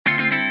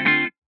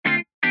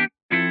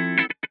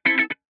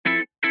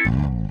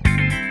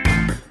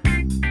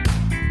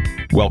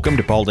Welcome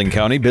to Paulding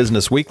County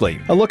Business Weekly,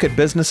 a look at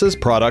businesses,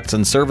 products,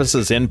 and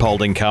services in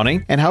Paulding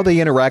County and how they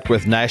interact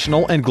with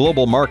national and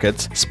global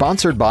markets,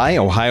 sponsored by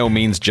Ohio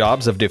Means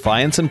Jobs of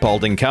Defiance in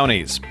Paulding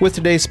Counties. With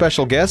today's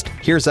special guest,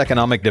 here's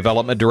Economic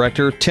Development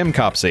Director Tim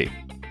Copsey.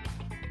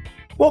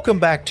 Welcome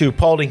back to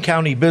Paulding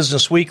County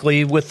Business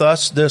Weekly. With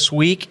us this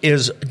week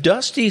is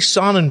Dusty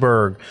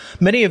Sonnenberg.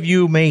 Many of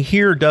you may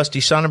hear Dusty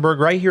Sonnenberg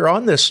right here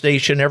on this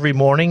station every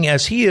morning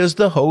as he is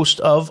the host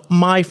of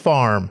My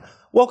Farm.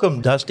 Welcome,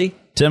 Dusty.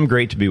 Tim,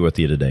 great to be with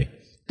you today.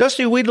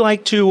 Dusty, we'd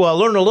like to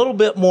learn a little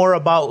bit more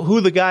about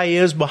who the guy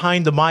is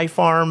behind the My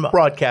Farm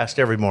broadcast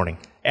every morning.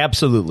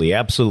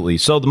 Absolutely.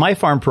 So the My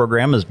Farm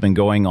program has been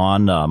going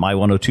on My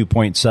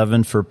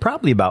 102.7 for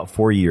probably about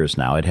 4 years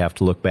now. I'd have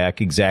to look back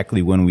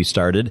exactly when we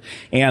started.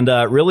 And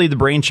really the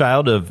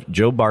brainchild of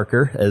Joe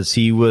Barker, as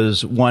he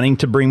was wanting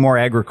to bring more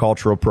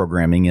agricultural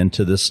programming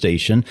into this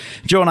station.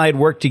 Joe and I had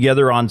worked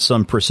together on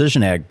some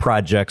precision ag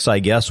projects, I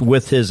guess,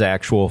 with his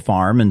actual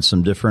farm and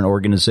some different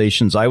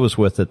organizations I was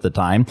with at the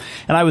time.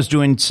 And I was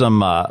doing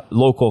some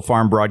local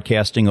farm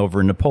broadcasting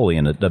over in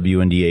Napoleon at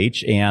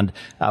WNDH. And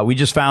we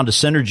just found a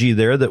synergy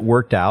there that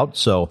worked out.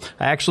 So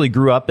I actually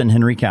grew up in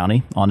Henry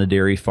County on a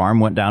dairy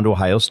farm, went down to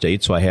Ohio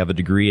State. So I have a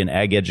degree in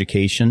ag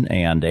education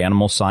and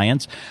animal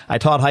science. I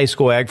taught high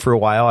school ag for a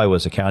while. I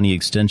was a county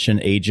extension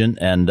agent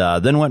and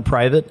then went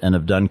private and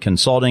have done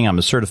consulting. I'm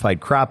a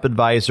certified crop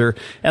advisor.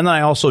 And then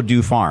I also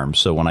do farms.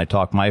 So when I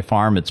talk My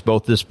Farm, it's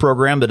both this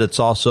program, but it's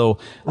also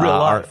real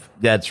life.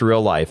 That's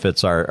real life.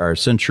 It's our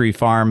Century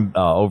Farm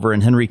over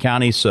in Henry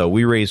County. So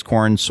we raise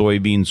corn,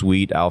 soybeans,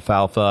 wheat,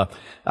 alfalfa.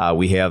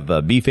 We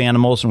have beef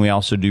animals, and we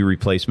also do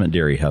replacement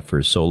dairy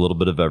heifers. So a little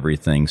bit of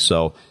everything.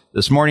 So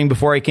this morning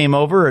before I came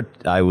over,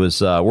 I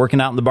was working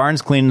out in the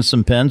barns, cleaning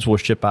some pens. We'll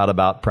ship out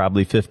about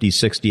probably 50,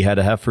 60 head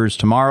of heifers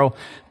tomorrow,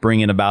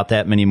 bring in about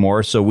that many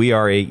more. So we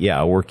are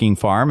a working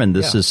farm, and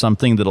this is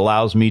something that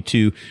allows me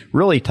to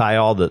really tie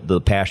all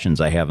the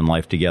passions I have in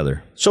life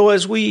together. So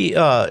as we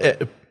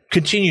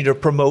continue to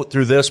promote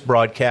through this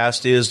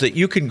broadcast is that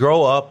you can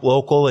grow up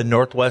local in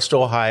Northwest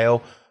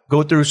Ohio,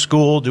 go through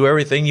school, do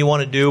everything you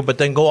want to do, but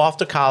then go off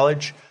to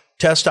college,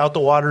 test out the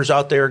waters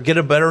out there, get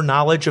a better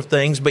knowledge of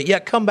things, but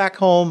yet come back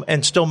home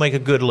and still make a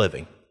good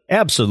living.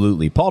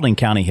 Absolutely. Paulding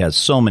County has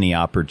so many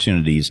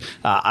opportunities.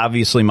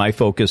 Obviously, my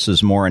focus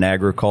is more in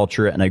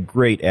agriculture, and a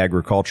great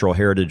agricultural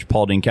heritage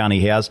Paulding County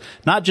has,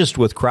 not just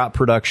with crop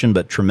production,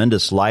 but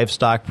tremendous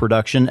livestock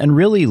production, and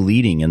really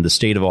leading in the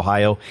state of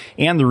Ohio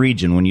and the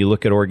region when you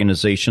look at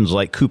organizations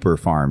like Cooper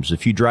Farms.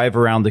 If you drive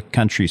around the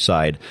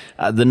countryside,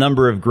 the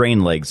number of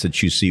grain legs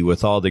that you see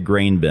with all the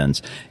grain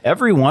bins,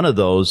 every one of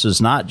those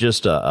is not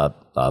just a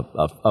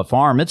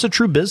farm. It's a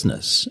true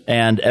business.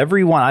 And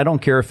everyone, I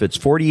don't care if it's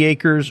 40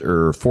 acres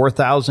or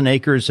 4,000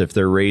 acres, if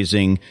they're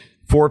raising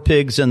 4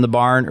 pigs in the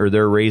barn or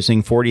they're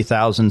raising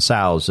 40,000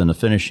 sows in a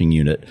finishing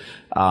unit.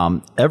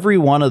 Every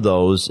one of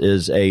those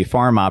is a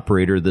farm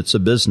operator that's a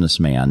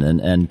businessman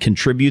and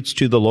contributes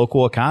to the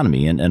local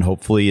economy and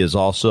hopefully is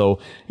also,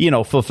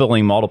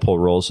 fulfilling multiple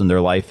roles in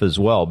their life as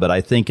well. But I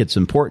think it's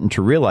important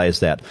to realize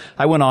that.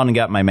 I went on and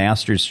got my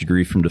master's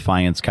degree from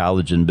Defiance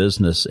College in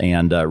Business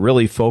and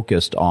really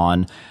focused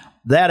on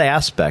that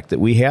aspect that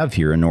we have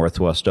here in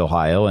Northwest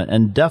Ohio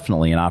and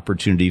definitely an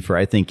opportunity for,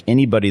 I think,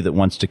 anybody that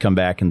wants to come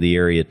back in the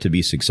area to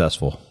be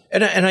successful.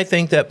 And I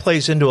think that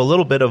plays into a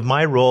little bit of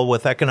my role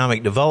with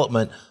economic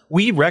development.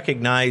 We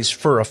recognize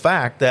for a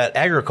fact that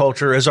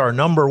agriculture is our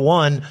number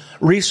one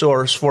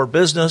resource for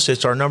business.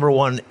 It's our number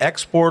one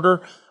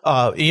exporter.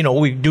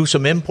 We do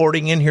some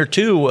importing in here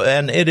too,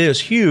 and it is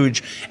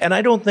huge. And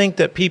I don't think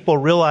that people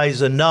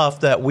realize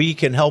enough that we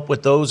can help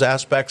with those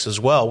aspects as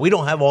well. We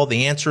don't have all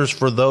the answers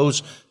for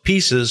those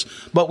pieces,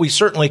 but we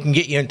certainly can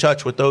get you in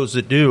touch with those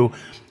that do.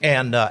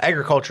 And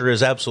agriculture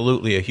is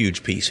absolutely a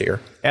huge piece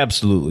here.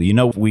 Absolutely.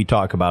 We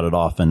talk about it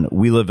often.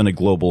 We live in a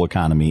global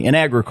economy, and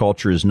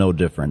agriculture is no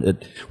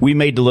different. We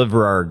may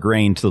deliver our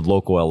grain to the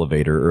local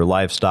elevator or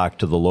livestock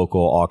to the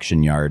local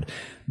auction yard,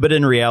 but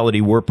in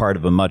reality, we're part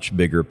of a much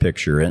bigger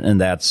picture,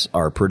 and that's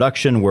our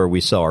production, where we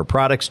sell our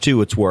products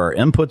to. It's where our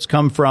inputs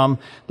come from,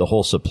 the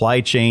whole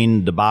supply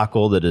chain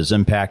debacle that has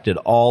impacted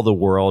all the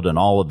world and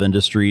all of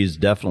industries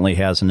definitely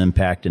has an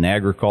impact in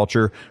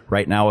agriculture.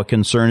 Right now, a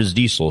concern is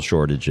diesel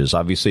shortages.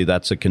 Obviously,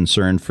 that's a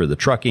concern for the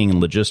trucking and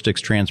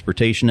logistics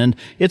transportation, and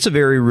it's a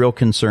very real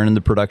concern in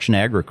the production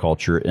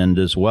agriculture end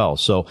as well.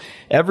 So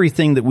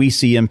everything that we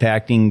see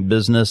impacting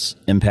business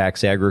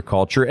impacts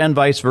agriculture and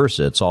vice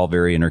versa. It's all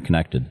very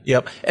interconnected.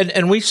 Yep.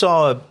 And we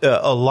saw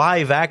a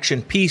live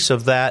action piece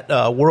of that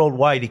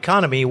worldwide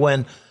economy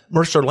when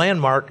Mercer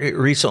Landmark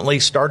recently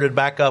started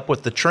back up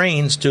with the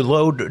trains to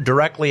load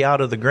directly out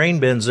of the grain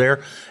bins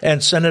there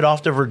and send it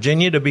off to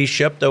Virginia to be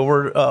shipped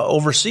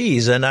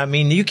overseas. And I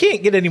mean, you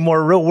can't get any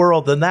more real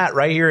world than that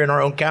right here in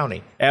our own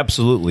county.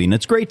 Absolutely. And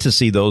it's great to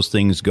see those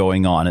things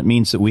going on. It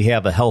means that we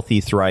have a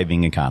healthy,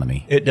 thriving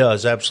economy. It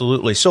does.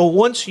 Absolutely. So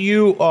once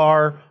you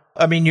are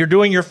I mean, you're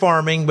doing your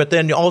farming, but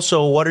then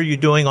also what are you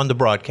doing on the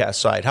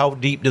broadcast side? How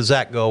deep does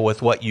that go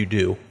with what you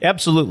do?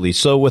 Absolutely.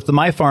 So with the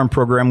My Farm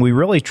program, we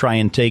really try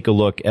and take a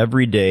look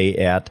every day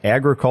at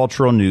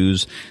agricultural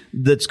news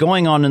that's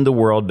going on in the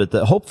world, but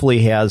that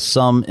hopefully has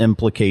some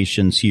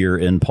implications here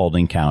in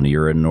Paulding County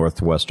or in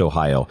Northwest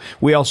Ohio.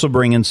 We also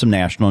bring in some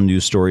national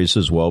news stories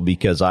as well,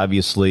 because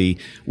obviously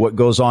what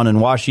goes on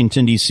in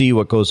Washington, D.C.,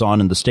 what goes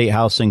on in the State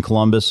House in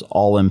Columbus,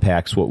 all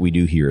impacts what we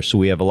do here. So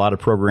we have a lot of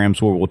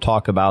programs where we'll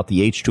talk about the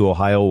H2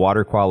 Ohio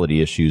water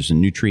quality issues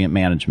and nutrient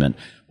management.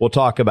 We'll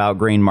talk about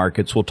grain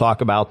markets. We'll talk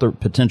about the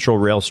potential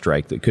rail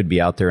strike that could be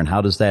out there and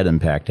how does that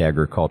impact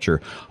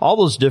agriculture. All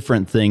those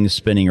different things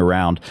spinning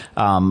around.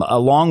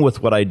 Along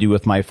with what I do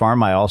with My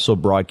Farm, I also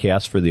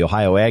broadcast for the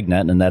Ohio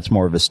AgNet, and that's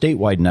more of a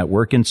statewide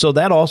network. And so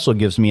that also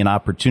gives me an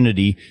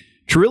opportunity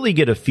to really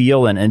get a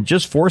feel and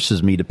just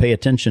forces me to pay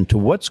attention to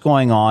what's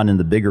going on in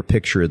the bigger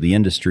picture of the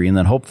industry. And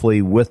then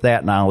hopefully with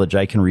that knowledge,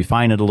 I can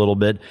refine it a little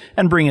bit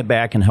and bring it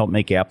back and help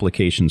make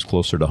applications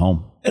closer to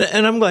home.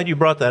 And I'm glad you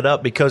brought that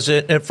up because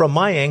from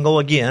my angle,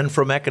 again,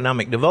 from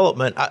economic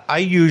development, I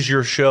use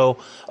your show.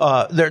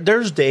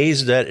 There's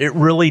days that it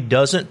really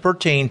doesn't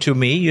pertain to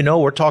me. You know,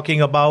 we're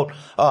talking about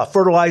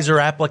fertilizer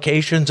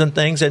applications and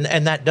things,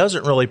 and that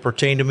doesn't really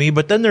pertain to me.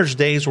 But then there's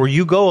days where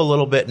you go a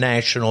little bit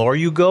national or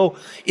you go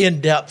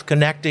in depth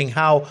connecting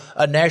how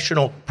a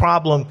national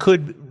problem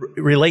could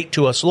relate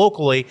to us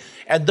locally.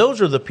 And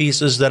those are the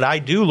pieces that I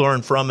do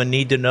learn from and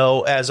need to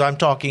know as I'm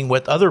talking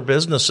with other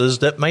businesses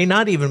that may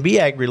not even be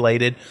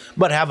ag-related,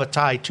 but have a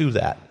tie to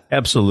that.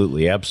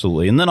 Absolutely,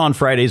 absolutely. And then on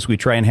Fridays, we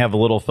try and have a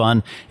little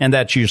fun, and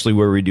that's usually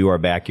where we do our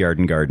backyard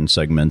and garden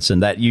segments.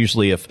 And that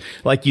usually, if,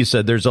 like you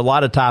said, there's a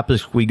lot of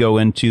topics we go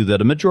into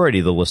that a majority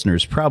of the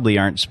listeners probably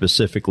aren't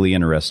specifically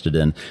interested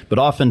in. But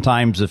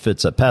oftentimes, if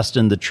it's a pest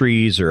in the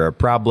trees or a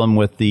problem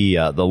with the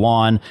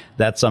lawn,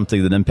 that's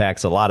something that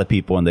impacts a lot of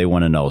people, and they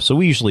want to know. So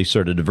we usually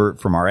sort of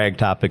divert from our ag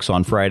topics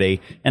on Friday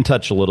and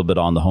touch a little bit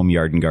on the home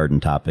yard and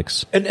garden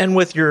topics. And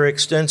with your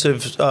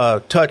extensive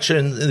touch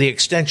in the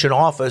extension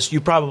office,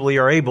 you probably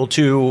are able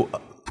to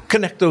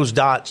connect those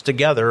dots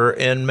together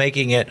in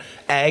making it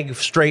ag,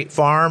 straight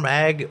farm,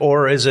 ag,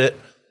 or is it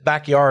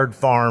backyard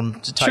farm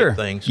type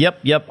things?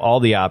 Yep, all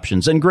the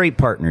options. And great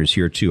partners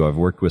here, too. I've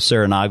worked with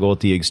Sarah Nagel at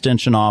the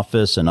Extension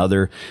Office and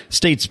other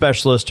state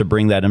specialists to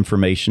bring that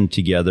information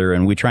together.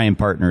 And we try and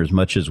partner as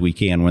much as we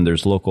can when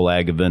there's local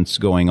ag events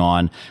going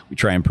on. We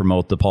try and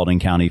promote the Paulding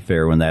County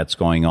Fair when that's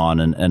going on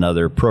and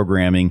other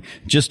programming,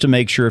 just to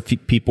make sure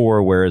people are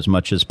aware as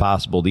much as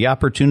possible the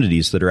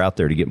opportunities that are out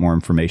there to get more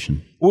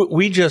information.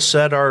 We just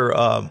said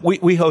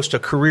we host a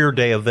career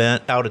day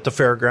event out at the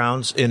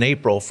fairgrounds in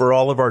April for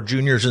all of our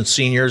juniors and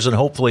seniors and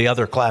hopefully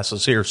other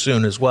classes here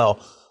soon as well.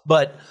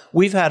 But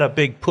we've had a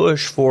big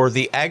push for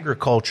the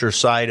agriculture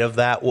side of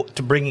that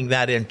to bringing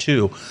that in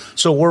too.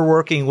 So we're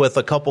working with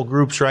a couple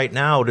groups right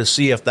now to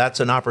see if that's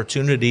an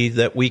opportunity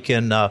that we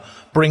can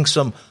bring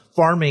some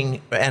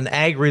farming and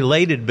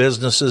ag-related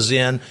businesses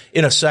in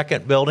a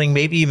second building,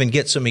 maybe even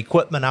get some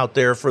equipment out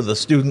there for the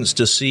students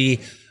to see,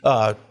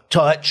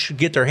 touch,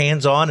 get their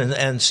hands on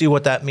and see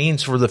what that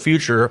means for the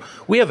future.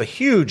 We have a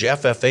huge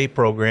FFA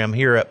program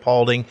here at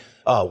Paulding.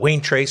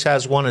 Wayne Trace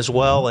has one as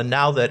well. And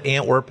now that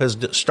Antwerp has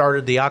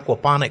started the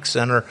Aquaponics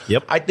Center,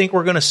 I think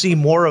we're going to see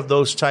more of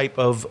those type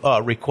of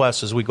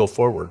requests as we go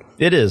forward.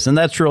 It is. And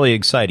that's really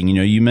exciting. You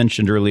know, you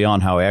mentioned early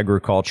on how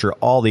agriculture,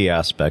 all the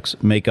aspects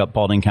make up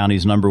Paulding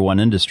County's #1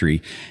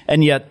 industry.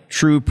 And yet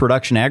true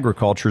production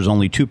agriculture is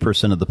only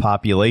 2% of the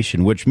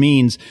population, which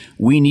means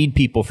we need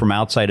people from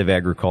outside of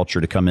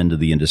agriculture to come into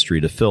the industry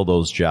to fill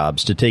those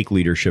jobs, to take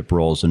leadership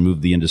roles and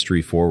move the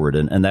industry forward.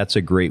 And that's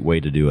a great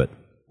way to do it.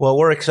 Well,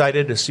 we're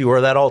excited to see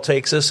where that all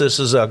takes us. This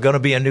is going to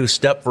be a new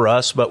step for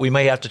us, but we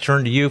may have to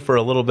turn to you for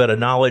a little bit of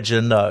knowledge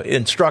and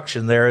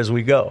instruction there as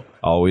we go.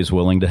 Always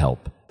willing to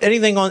help.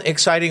 Anything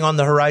exciting on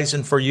the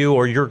horizon for you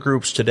or your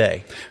groups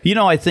today? You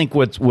know, I think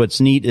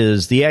what's neat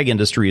is the ag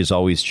industry is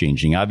always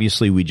changing.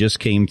 Obviously, we just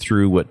came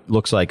through what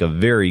looks like a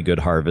very good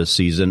harvest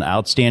season,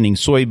 outstanding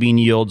soybean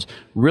yields,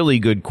 really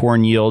good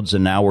corn yields,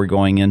 and now we're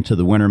going into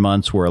the winter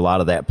months where a lot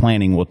of that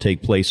planting will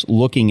take place.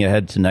 Looking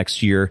ahead to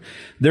next year,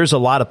 there's a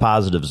lot of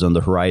positives on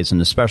the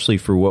horizon, especially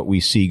for what we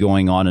see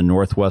going on in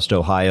Northwest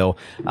Ohio.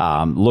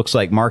 Looks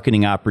like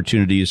marketing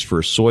opportunities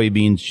for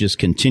soybeans just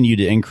continue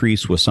to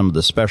increase with some of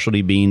the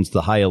specialty beans,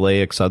 the high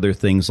oleics, other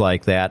things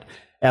like that.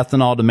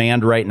 Ethanol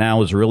demand right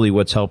now is really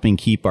what's helping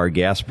keep our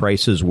gas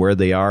prices where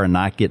they are and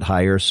not get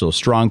higher. So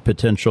strong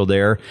potential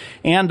there,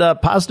 and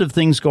positive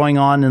things going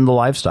on in the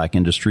livestock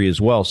industry as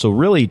well. So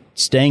really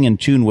staying in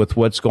tune with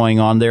what's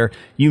going on there.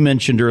 You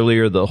mentioned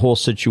earlier the whole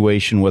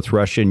situation with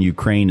Russia and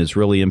Ukraine is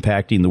really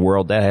impacting the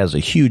world. That has a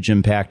huge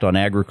impact on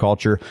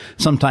agriculture.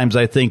 Sometimes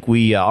I think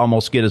we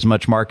almost get as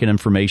much market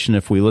information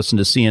if we listen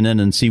to CNN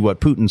and see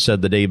what Putin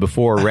said the day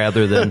before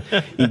rather than,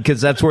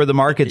 because that's where the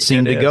markets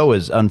seem to go,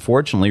 is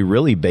unfortunately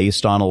really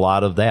based on a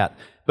lot of that.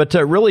 But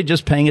really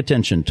just paying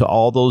attention to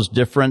all those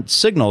different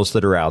signals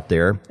that are out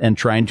there and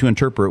trying to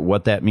interpret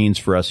what that means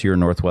for us here in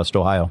Northwest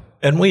Ohio.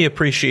 And we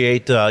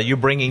appreciate you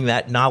bringing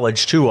that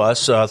knowledge to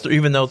us,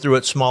 even though through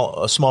a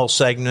small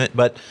segment.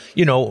 But,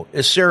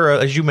 Sarah,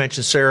 as you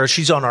mentioned, Sarah,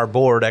 she's on our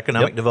board,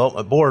 Economic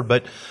Development Board.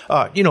 But,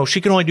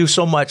 she can only do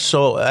so much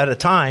at a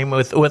time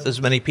with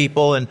as many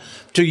people. And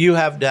to you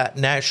have that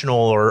national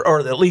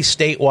or at least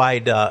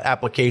statewide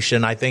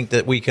application, I think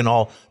that we can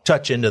all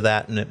touch into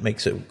that, and it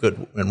makes it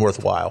good and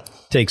worthwhile.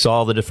 Takes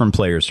all the different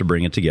players to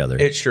bring it together.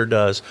 It sure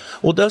does.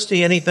 Well,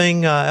 Dusty,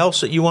 anything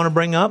else that you want to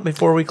bring up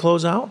before we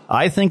close out?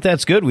 I think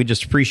that's good. We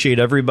just appreciate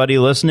everybody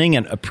listening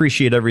and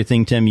appreciate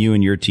everything, Tim, you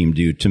and your team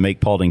do to make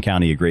Paulding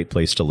County a great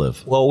place to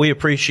live. Well, we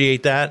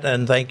appreciate that,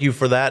 and thank you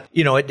for that.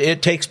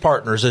 It takes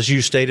partners, as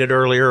you stated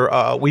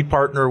earlier. We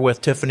partner with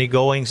Tiffany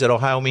Goings at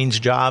Ohio Means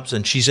Jobs,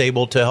 and she's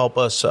able to help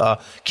us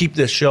keep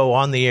this show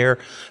on the air.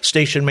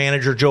 Station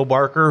manager Joe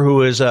Barker,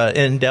 who is an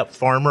in-depth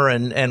farmer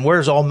and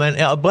wears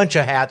a bunch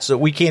of hats that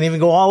we can't even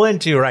go all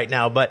into right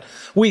now, but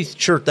we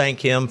sure thank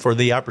him for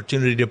the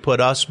opportunity to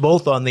put us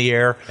both on the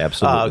air.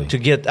 Absolutely. To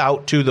get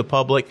out to the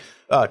public.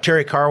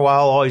 Terry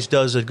Carwile always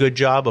does a good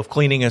job of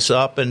cleaning us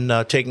up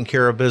and taking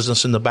care of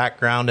business in the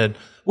background. And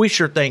we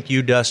sure thank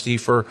you, Dusty,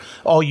 for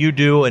all you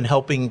do and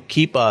helping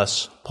keep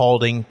us,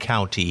 Paulding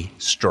County,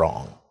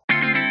 strong.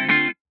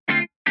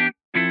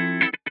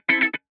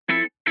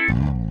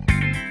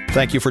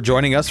 Thank you for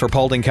joining us for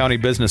Paulding County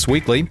Business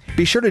Weekly.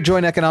 Be sure to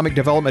join Economic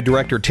Development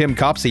Director Tim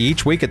Copsey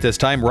each week at this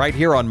time right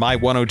here on My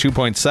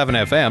 102.7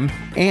 FM.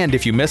 And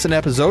if you miss an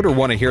episode or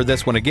want to hear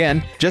this one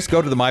again, just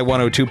go to the My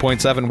 102.7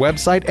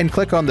 website and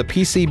click on the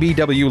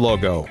PCBW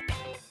logo.